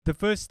The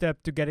first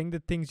step to getting the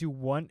things you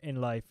want in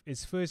life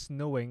is first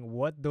knowing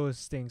what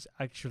those things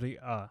actually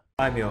are.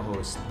 I'm your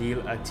host,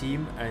 Neil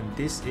Atim, and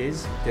this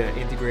is the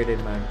Integrated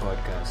Man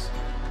Podcast.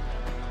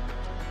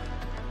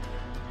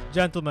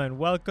 Gentlemen,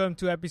 welcome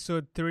to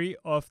episode 3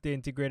 of the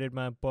Integrated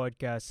Man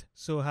Podcast.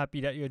 So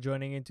happy that you're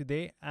joining in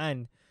today.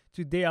 And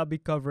today I'll be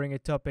covering a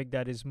topic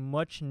that is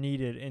much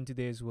needed in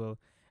today's world,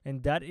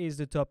 and that is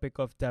the topic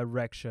of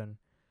direction.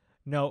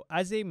 Now,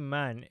 as a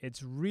man,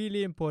 it's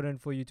really important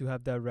for you to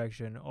have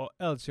direction, or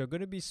else you're going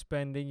to be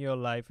spending your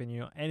life and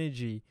your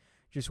energy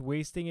just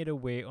wasting it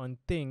away on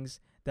things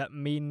that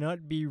may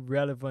not be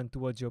relevant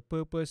towards your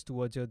purpose,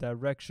 towards your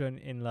direction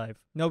in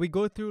life. Now, we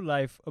go through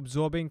life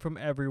absorbing from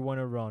everyone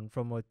around,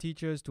 from our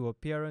teachers to our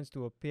parents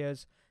to our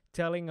peers,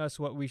 telling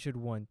us what we should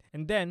want.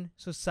 And then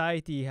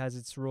society has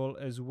its role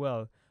as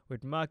well,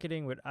 with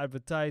marketing, with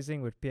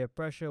advertising, with peer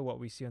pressure, what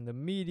we see on the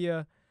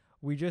media.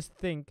 We just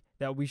think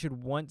that we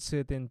should want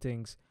certain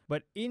things.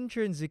 But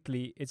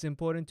intrinsically, it's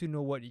important to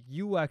know what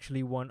you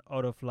actually want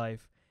out of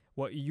life,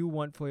 what you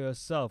want for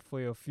yourself, for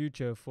your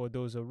future, for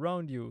those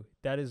around you.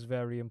 That is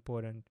very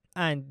important.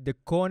 And the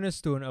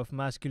cornerstone of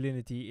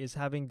masculinity is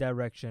having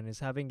direction, is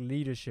having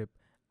leadership.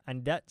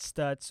 And that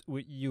starts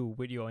with you,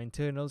 with your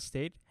internal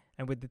state,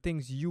 and with the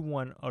things you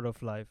want out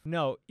of life.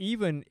 Now,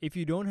 even if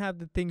you don't have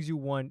the things you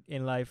want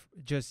in life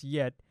just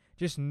yet,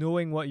 just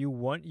knowing what you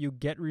want, you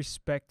get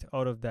respect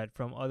out of that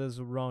from others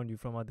around you,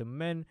 from other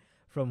men,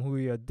 from who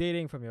you're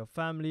dating, from your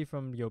family,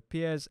 from your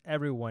peers,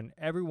 everyone.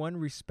 Everyone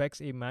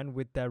respects a man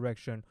with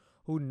direction,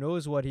 who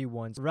knows what he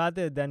wants,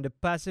 rather than the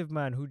passive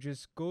man who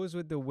just goes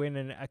with the wind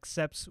and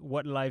accepts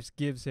what life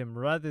gives him,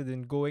 rather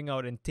than going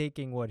out and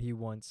taking what he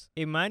wants.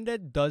 A man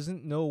that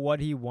doesn't know what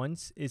he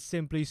wants is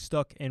simply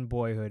stuck in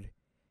boyhood.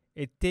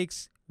 It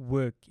takes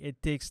work,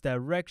 it takes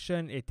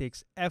direction, it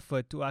takes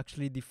effort to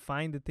actually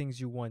define the things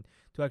you want,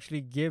 to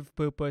actually give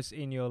purpose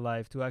in your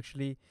life, to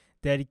actually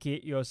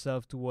dedicate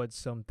yourself towards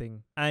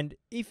something. And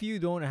if you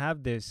don't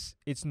have this,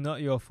 it's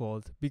not your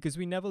fault, because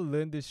we never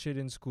learned this shit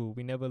in school.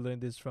 We never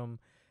learned this from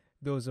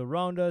those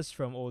around us,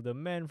 from older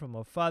men, from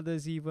our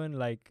fathers even.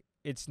 Like,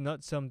 it's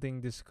not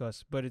something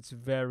discussed, but it's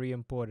very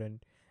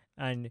important.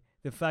 And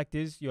the fact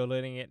is, you're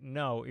learning it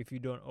now if you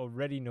don't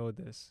already know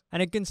this.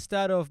 And it can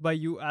start off by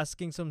you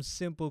asking some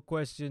simple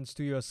questions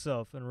to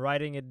yourself and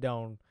writing it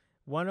down.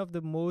 One of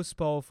the most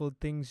powerful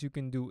things you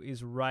can do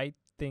is write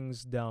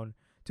things down.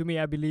 To me,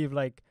 I believe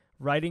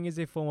writing is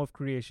a form of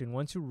creation.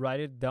 Once you write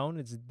it down,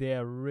 it's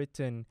there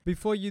written.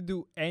 Before you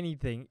do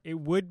anything, it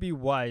would be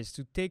wise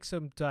to take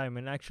some time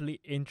and actually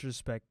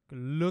introspect.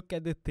 Look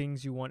at the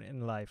things you want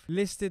in life.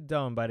 List it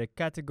down by the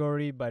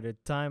category, by the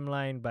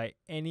timeline, by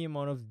any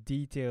amount of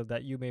detail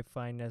that you may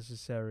find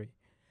necessary.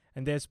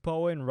 And there's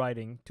power in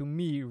writing. To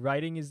me,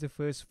 writing is the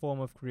first form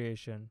of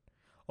creation.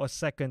 Or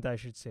second, I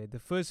should say. The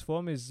first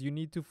form is you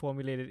need to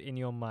formulate it in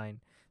your mind.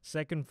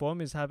 Second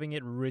form is having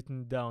it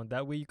written down.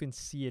 That way you can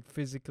see it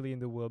physically in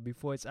the world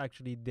before it's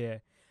actually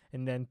there.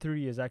 And then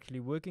 3 is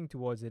actually working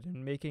towards it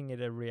and making it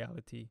a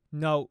reality.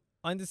 Now,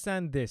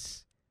 understand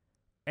this.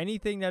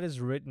 Anything that is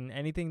written,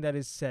 anything that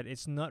is said,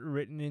 it's not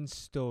written in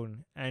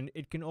stone. And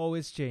it can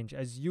always change.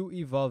 As you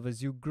evolve,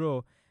 as you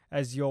grow,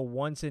 as your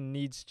wants and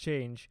needs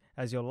change,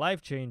 as your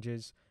life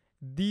changes,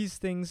 these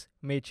things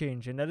may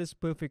change. And that is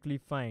perfectly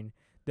fine.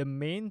 The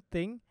main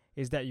thing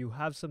is that you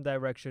have some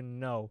direction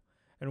now.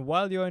 And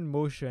while you're in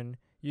motion,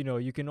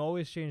 you can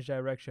always change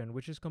direction,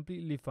 which is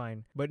completely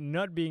fine. But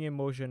not being in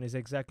motion is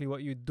exactly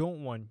what you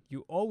don't want.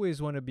 You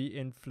always want to be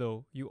in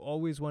flow. You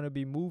always want to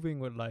be moving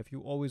with life.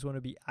 You always want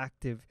to be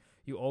active.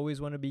 You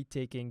always want to be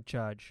taking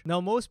charge.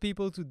 Now, most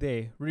people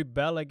today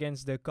rebel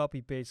against the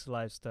copy-paste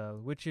lifestyle,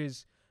 which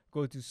is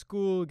go to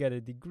school, get a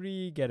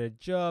degree, get a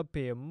job,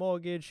 pay a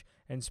mortgage,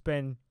 and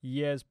spend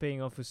years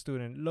paying off a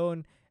student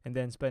loan, and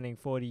then spending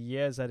 40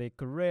 years at a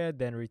career,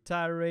 then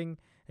retiring,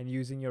 and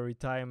using your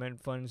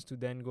retirement funds to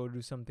then go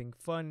do something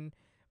fun.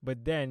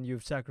 But then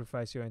you've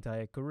sacrificed your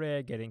entire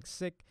career, getting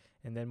sick,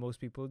 and then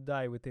most people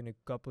die within a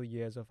couple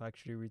years of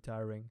actually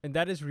retiring. And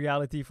that is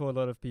reality for a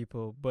lot of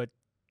people, but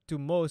to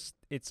most,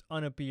 it's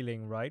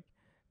unappealing, right?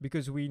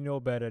 Because we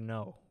know better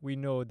now. We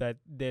know that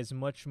there's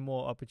much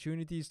more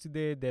opportunities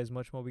today. There's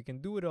much more we can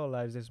do with our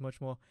lives. There's much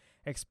more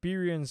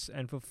experience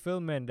and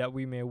fulfillment that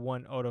we may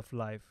want out of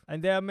life.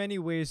 And there are many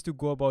ways to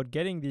go about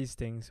getting these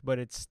things, but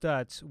it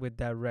starts with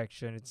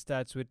direction. It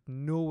starts with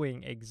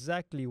knowing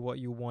exactly what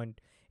you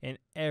want in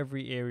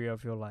every area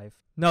of your life.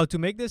 Now, to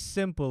make this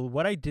simple,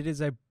 what I did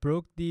is I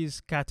broke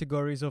these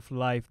categories of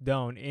life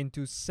down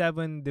into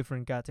 7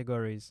 different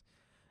categories.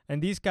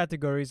 And these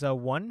categories are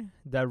 1,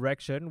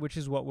 direction, which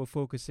is what we're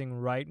focusing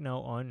right now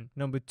on.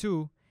 Number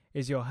 2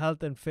 is your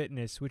health and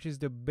fitness, which is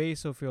the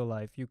base of your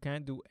life. You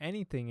can't do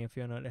anything if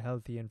you're not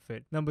healthy and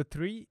fit. Number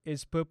 3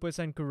 is purpose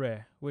and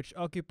career, which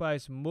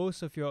occupies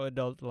most of your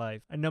adult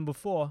life. And number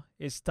 4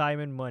 is time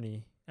and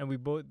money. And we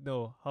both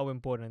know how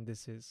important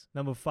this is.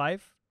 Number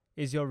 5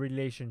 is your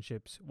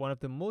relationships, one of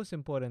the most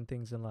important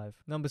things in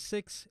life. Number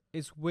 6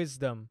 is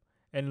wisdom.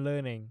 and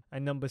learning.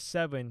 And number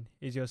 7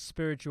 is your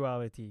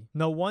spirituality.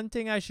 Now, one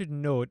thing I should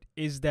note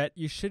is that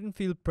you shouldn't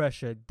feel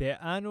pressured. There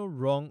are no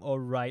wrong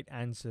or right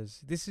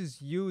answers. This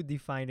is you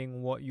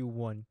defining what you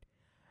want.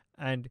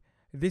 And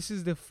this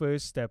is the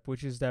first step,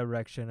 which is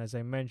direction, as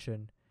I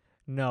mentioned.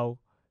 Now,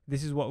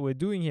 this is what we're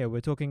doing here.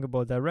 We're talking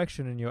about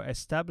direction, and you're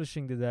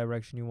establishing the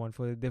direction you want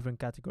for the different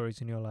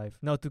categories in your life.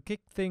 Now, to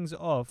kick things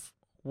off,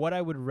 what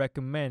I would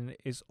recommend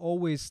is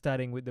always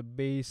starting with the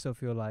base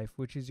of your life,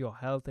 which is your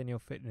health and your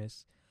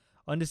fitness.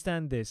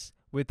 Understand this.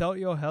 Without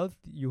your health,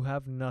 you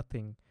have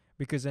nothing.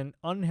 Because an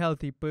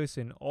unhealthy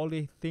person, all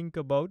they think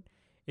about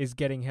is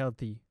getting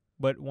healthy.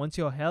 But once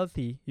you're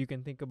healthy, you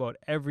can think about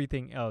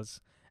everything else.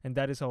 And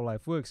that is how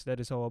life works. That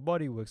is how our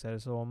body works. That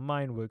is how our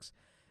mind works.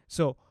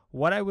 So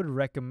what I would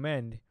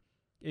recommend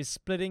is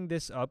splitting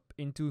this up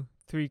into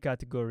 3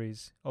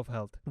 categories of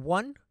health.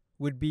 1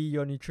 would be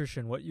your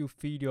nutrition, what you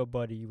feed your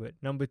body with.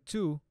 Number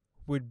 2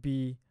 would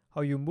be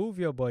how you move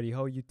your body,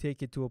 how you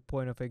take it to a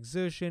point of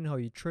exertion, how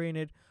you train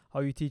it, how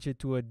you teach it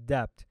to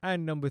adapt.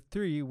 And number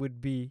 3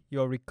 would be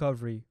your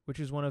recovery, which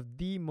is one of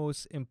the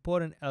most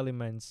important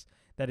elements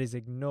that is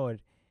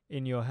ignored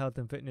in your health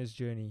and fitness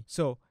journey.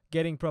 So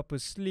getting proper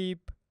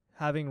sleep,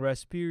 having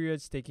rest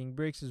periods, taking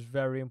breaks is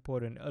very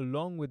important,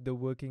 along with the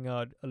working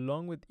out,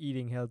 along with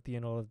eating healthy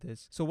and all of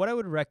this. So what I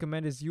would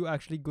recommend is you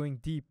actually going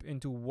deep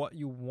into what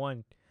you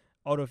want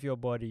out of your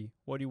body,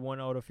 what you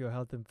want out of your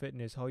health and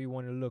fitness, how you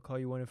want to look, how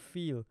you want to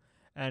feel.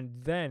 And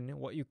then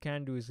what you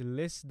can do is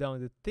list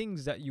down the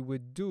things that you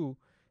would do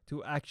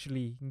to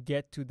actually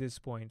get to this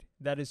point.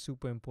 That is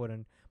super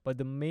important. But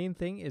the main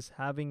thing is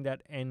having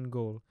that end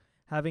goal,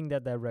 having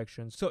that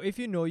direction. So if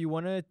you know you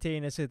want to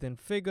attain a certain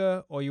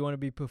figure, or you want to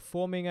be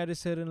performing at a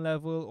certain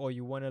level, or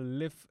you want to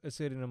lift a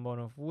certain amount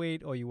of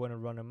weight, or you want to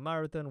run a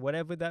marathon,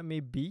 whatever that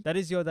may be, that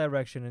is your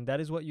direction, and that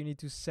is what you need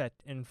to set.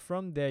 And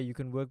from there, you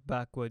can work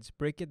backwards,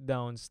 break it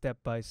down step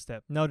by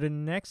step. Now, the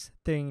next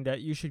thing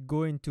that you should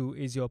go into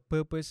is your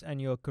purpose and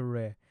your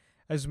career.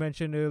 As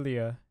mentioned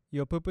earlier,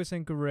 your purpose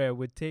and career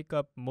would take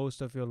up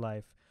most of your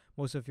life,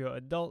 most of your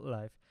adult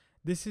life.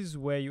 This is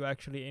where you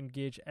actually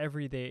engage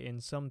every day in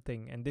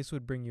something, and this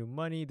would bring you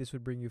money, this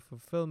would bring you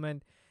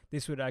fulfillment,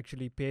 this would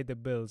actually pay the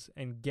bills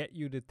and get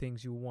you the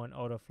things you want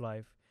out of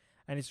life.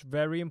 And it's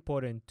very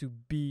important to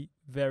be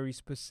very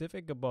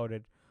specific about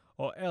it,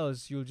 or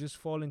else you'll just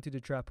fall into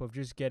the trap of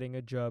just getting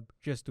a job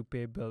just to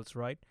pay bills,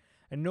 right?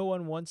 And no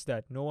one wants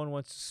that. No one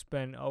wants to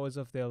spend hours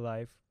of their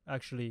life,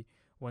 actually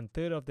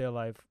 1/3 of their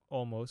life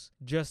almost,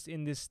 just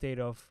in this state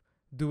of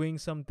doing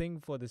something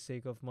for the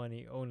sake of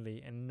money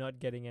only and not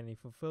getting any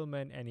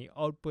fulfillment, any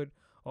output,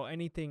 or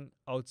anything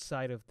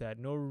outside of that.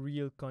 No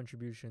real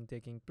contribution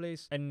taking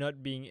place and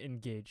not being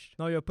engaged.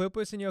 Now, your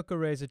purpose in your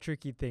career is a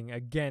tricky thing.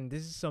 Again,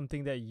 this is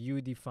something that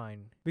you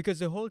define, because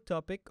the whole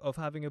topic of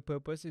having a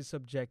purpose is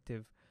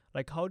subjective.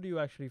 Like, how do you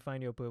actually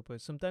find your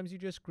purpose? Sometimes you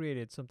just create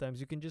it. Sometimes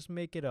you can just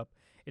make it up.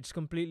 It's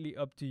completely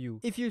up to you.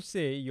 If you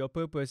say your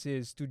purpose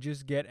is to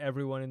just get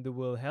everyone in the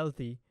world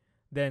healthy,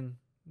 then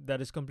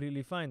that is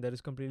completely fine. That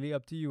is completely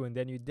up to you. And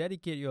then you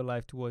dedicate your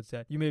life towards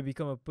that. You may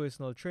become a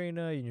personal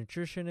trainer, a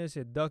nutritionist,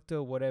 a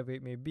doctor, whatever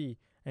it may be.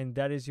 And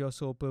that is your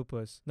sole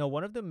purpose. Now,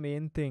 one of the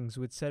main things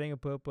with setting a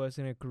purpose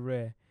in a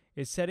career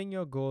is setting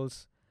your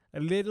goals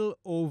a little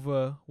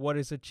over what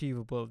is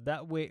achievable.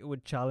 That way it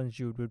would challenge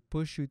you. It would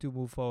push you to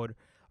move forward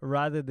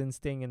rather than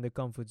staying in the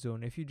comfort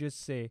zone. If you just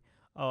say,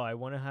 oh, I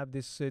want to have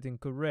this certain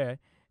career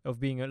of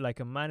being like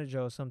a manager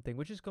or something,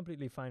 which is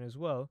completely fine as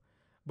well,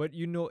 but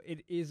you know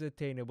it is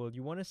attainable.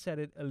 You want to set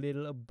it a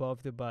little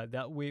above the bar.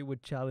 That way it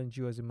would challenge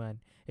you as a man.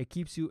 It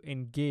keeps you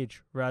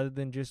engaged rather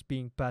than just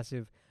being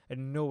passive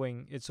and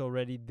knowing it's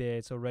already there,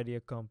 it's already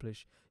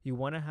accomplished. You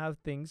want to have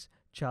things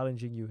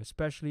challenging you,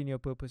 especially in your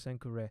purpose and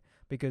career,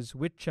 because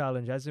with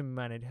challenge as a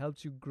man, it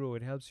helps you grow,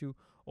 it helps you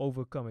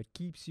overcome, it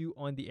keeps you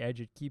on the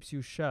edge, it keeps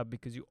you sharp,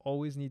 because you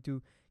always need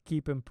to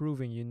keep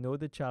improving. You know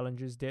the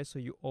challenge is there, so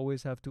you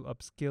always have to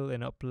upskill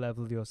and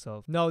up-level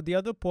yourself. Now, the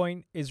other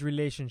point is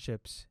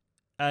relationships.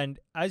 And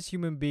as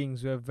human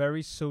beings, we are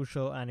very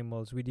social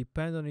animals. We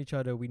depend on each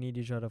other. We need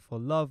each other for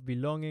love,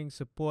 belonging,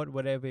 support,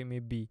 whatever it may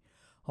be.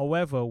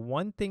 However,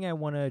 one thing I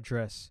want to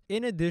address,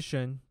 in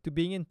addition to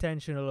being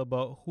intentional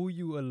about who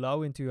you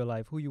allow into your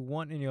life, who you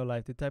want in your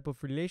life, the type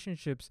of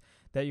relationships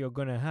that you're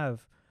going to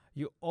have,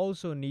 you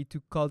also need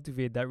to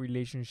cultivate that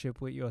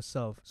relationship with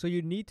yourself. So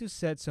you need to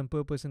set some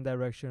purpose and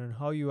direction on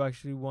how you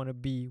actually want to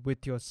be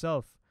with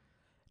yourself.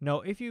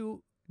 Now, if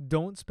you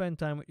don't spend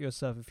time with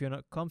yourself, if you're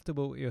not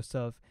comfortable with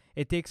yourself,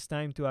 it takes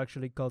time to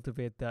actually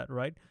cultivate that,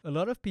 right? A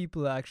lot of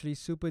people are actually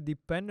super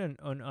dependent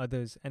on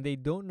others and they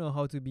don't know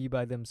how to be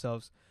by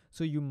themselves.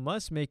 So you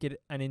must make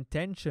it an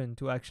intention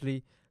to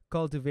actually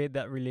cultivate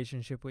that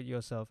relationship with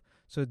yourself.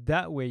 So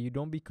that way you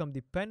don't become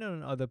dependent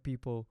on other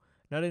people,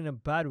 not in a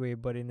bad way,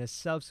 but in a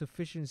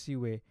self-sufficiency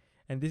way.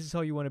 And this is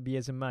how you want to be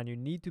as a man. You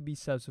need to be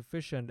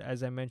self-sufficient,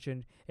 as I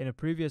mentioned in a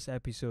previous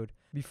episode,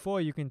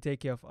 before you can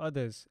take care of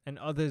others, and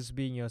others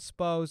being your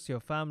spouse, your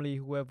family,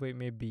 whoever it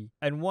may be.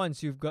 And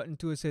once you've gotten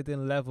to a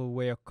certain level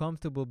where you're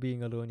comfortable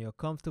being alone, you're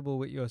comfortable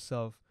with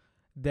yourself,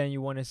 then you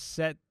want to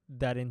set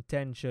that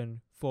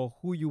intention for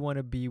who you want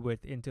to be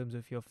with in terms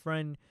of your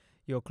friend,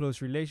 your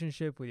close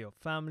relationship with your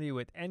family,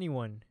 with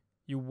anyone.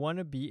 You want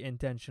to be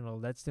intentional.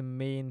 That's the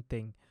main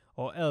thing.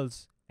 Or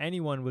else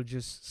anyone will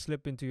just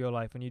slip into your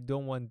life, and you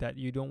don't want that.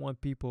 You don't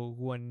want people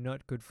who are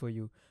not good for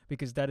you,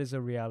 because that is a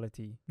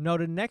reality. Now,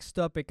 the next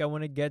topic I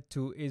want to get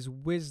to is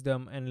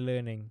wisdom and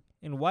learning.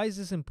 And why is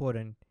this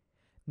important?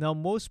 Now,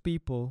 most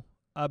people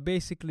are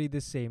basically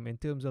the same in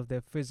terms of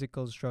their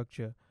physical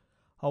structure.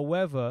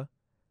 However,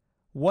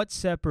 what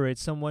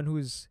separates someone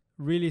who's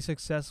really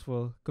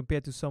successful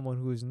compared to someone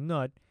who is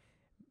not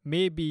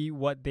may be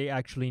what they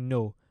actually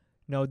know.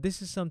 Now,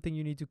 this is something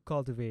you need to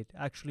cultivate,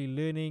 actually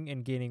learning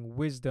and gaining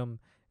wisdom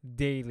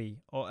daily,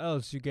 or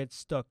else you get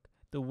stuck.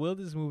 The world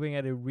is moving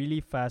at a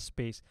really fast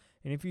pace,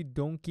 and if you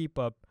don't keep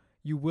up,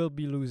 you will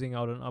be losing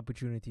out on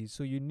opportunities.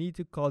 So you need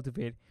to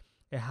cultivate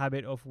a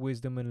habit of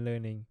wisdom and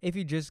learning. If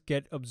you just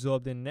get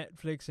absorbed in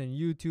Netflix and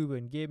YouTube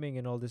and gaming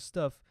and all this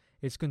stuff,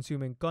 it's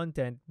consuming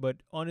content, but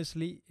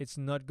honestly, it's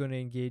not going to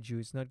engage you.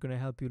 It's not going to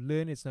help you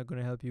learn. It's not going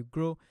to help you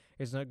grow.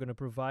 It's not going to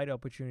provide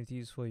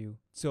opportunities for you.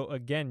 So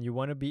again, you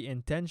want to be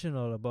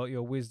intentional about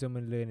your wisdom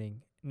and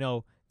learning.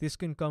 Now, this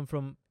can come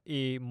from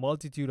a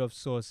multitude of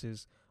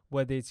sources,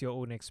 whether it's your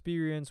own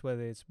experience,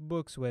 whether it's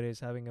books, whether it's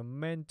having a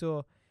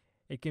mentor.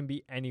 It can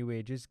be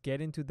anyway. Just get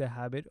into the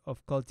habit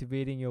of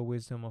cultivating your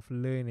wisdom, of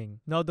learning.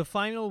 Now, the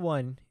final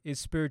one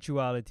is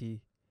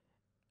spirituality.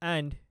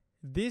 And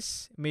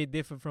this may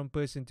differ from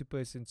person to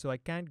person, so I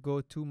can't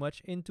go too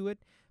much into it,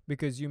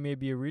 because you may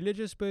be a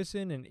religious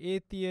person, an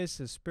atheist,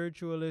 a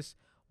spiritualist,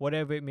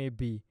 whatever it may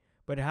be.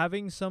 But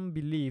having some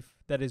belief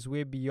that is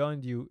way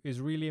beyond you is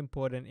really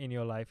important in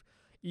your life.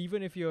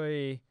 Even if you're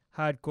a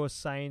hardcore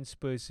science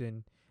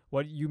person,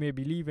 what you may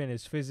believe in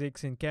is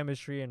physics and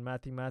chemistry and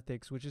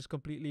mathematics, which is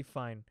completely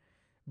fine.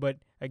 But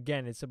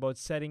again, it's about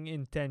setting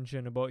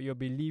intention about your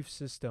belief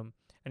system.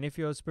 And if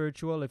you're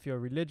spiritual, if you're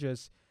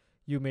religious,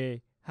 you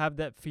may have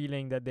that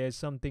feeling that there's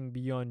something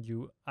beyond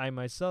you. I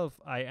myself,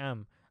 I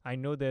am. I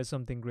know there's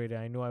something greater.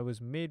 I know I was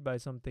made by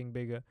something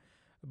bigger.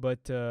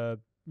 But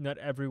not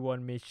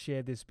everyone may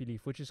share this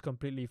belief, which is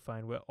completely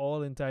fine. We're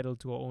all entitled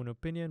to our own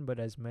opinion, but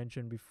as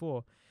mentioned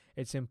before,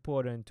 it's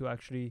important to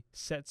actually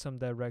set some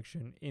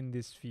direction in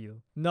this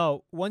field.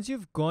 Now, once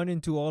you've gone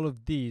into all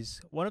of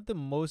these, one of the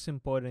most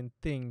important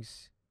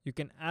things you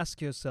can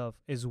ask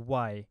yourself is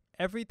why.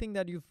 Everything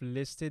that you've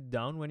listed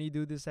down when you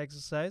do this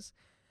exercise,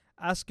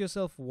 ask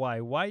yourself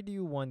why. Why do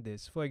you want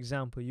this? For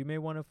example, you may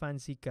want a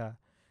fancy car.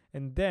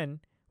 And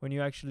then when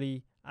you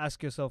actually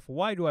ask yourself,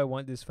 why do I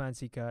want this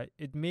fancy car?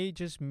 It may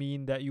just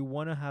mean that you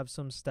want to have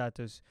some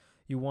status.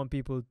 You want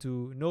people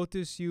to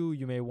notice you.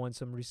 You may want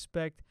some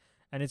respect.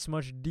 And it's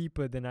much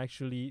deeper than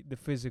actually the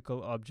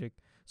physical object.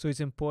 So it's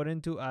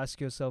important to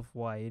ask yourself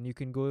why. And you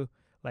can go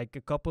like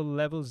a couple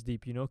levels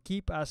deep,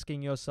 keep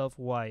asking yourself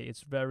why.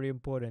 It's very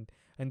important.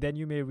 And then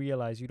you may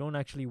realize you don't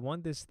actually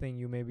want this thing.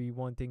 You may be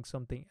wanting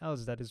something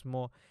else that is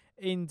more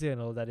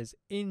internal, that is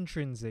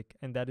intrinsic,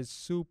 and that is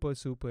super,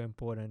 super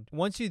important.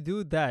 Once you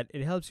do that,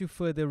 it helps you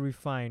further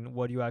refine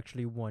what you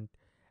actually want.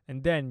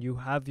 And then you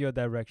have your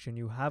direction.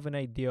 You have an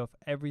idea of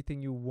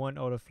everything you want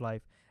out of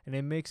life. And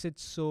it makes it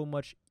so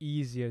much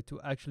easier to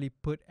actually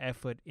put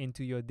effort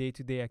into your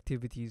day-to-day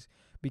activities,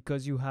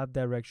 because you have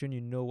direction,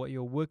 you know what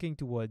you're working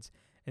towards.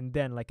 And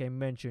then, like I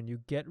mentioned, you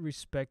get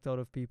respect out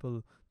of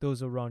people,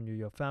 those around you,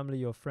 your family,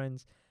 your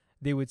friends.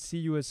 They would see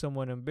you as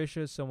someone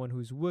ambitious, someone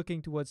who's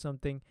working towards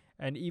something.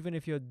 And even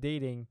if you're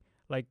dating,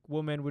 like,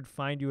 women would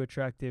find you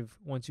attractive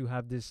once you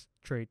have this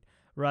trait,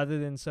 rather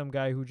than some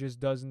guy who just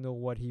doesn't know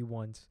what he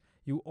wants.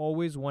 You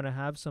always want to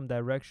have some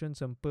direction,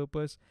 some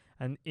purpose,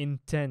 and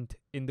intent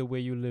in the way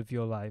you live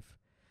your life.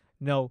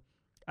 Now,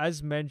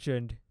 as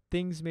mentioned,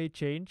 things may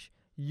change,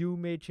 you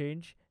may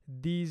change.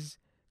 These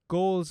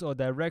goals or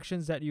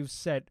directions that you've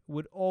set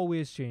would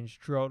always change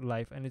throughout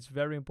life, and it's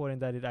very important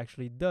that it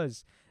actually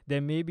does.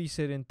 There may be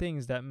certain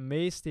things that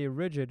may stay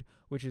rigid,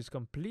 which is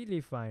completely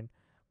fine.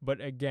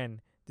 But again,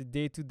 the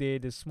day-to-day,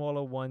 the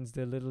smaller ones,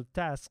 the little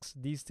tasks,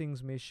 these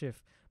things may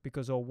shift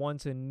because our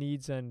wants and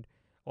needs and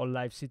or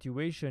life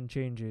situation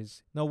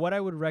changes. Now, what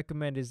I would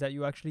recommend is that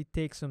you actually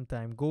take some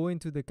time, go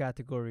into the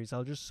categories.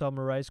 I'll just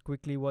summarize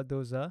quickly what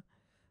those are.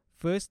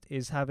 First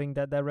is having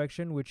that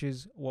direction, which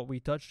is what we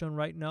touched on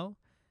right now.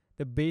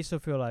 The base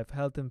of your life,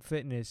 health and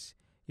fitness,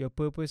 your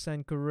purpose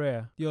and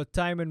career, your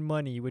time and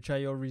money, which are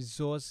your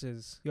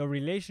resources, your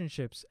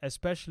relationships,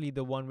 especially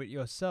the one with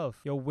yourself,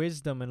 your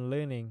wisdom and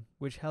learning,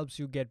 which helps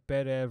you get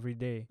better every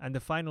day. And the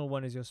final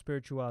one is your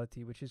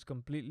spirituality, which is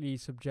completely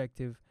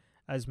subjective,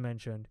 as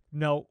mentioned.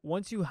 Now,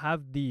 once you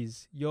have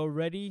these, you're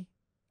already,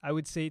 I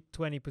would say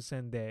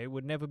 20% there. It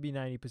would never be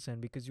 90%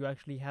 because you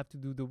actually have to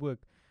do the work.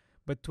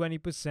 But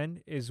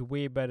 20% is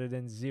way better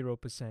than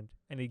 0%.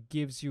 And it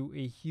gives you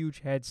a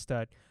huge head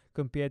start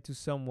compared to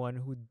someone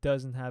who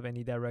doesn't have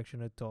any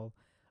direction at all.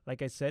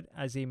 Like I said,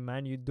 as a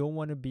man, you don't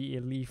want to be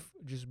a leaf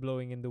just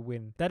blowing in the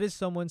wind. That is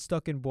someone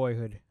stuck in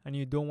boyhood, and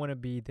you don't want to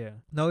be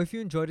there. Now, if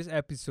you enjoyed this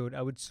episode,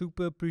 I would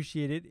super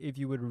appreciate it if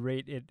you would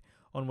rate it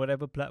on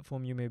whatever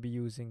platform you may be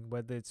using,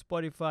 whether it's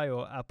Spotify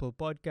or Apple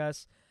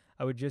Podcasts.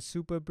 I would just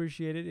super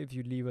appreciate it if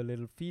you leave a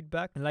little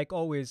feedback. And like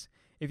always,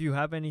 if you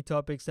have any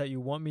topics that you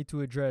want me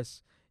to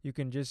address, you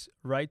can just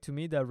write to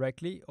me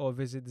directly or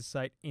visit the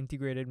site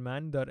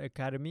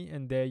integratedman.academy,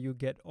 and there you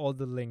get all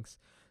the links.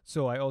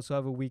 So I also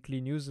have a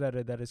weekly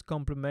newsletter that is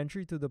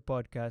complimentary to the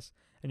podcast,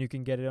 and you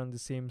can get it on the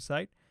same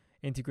site,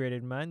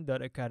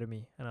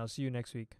 integratedman.academy. And I'll see you next week.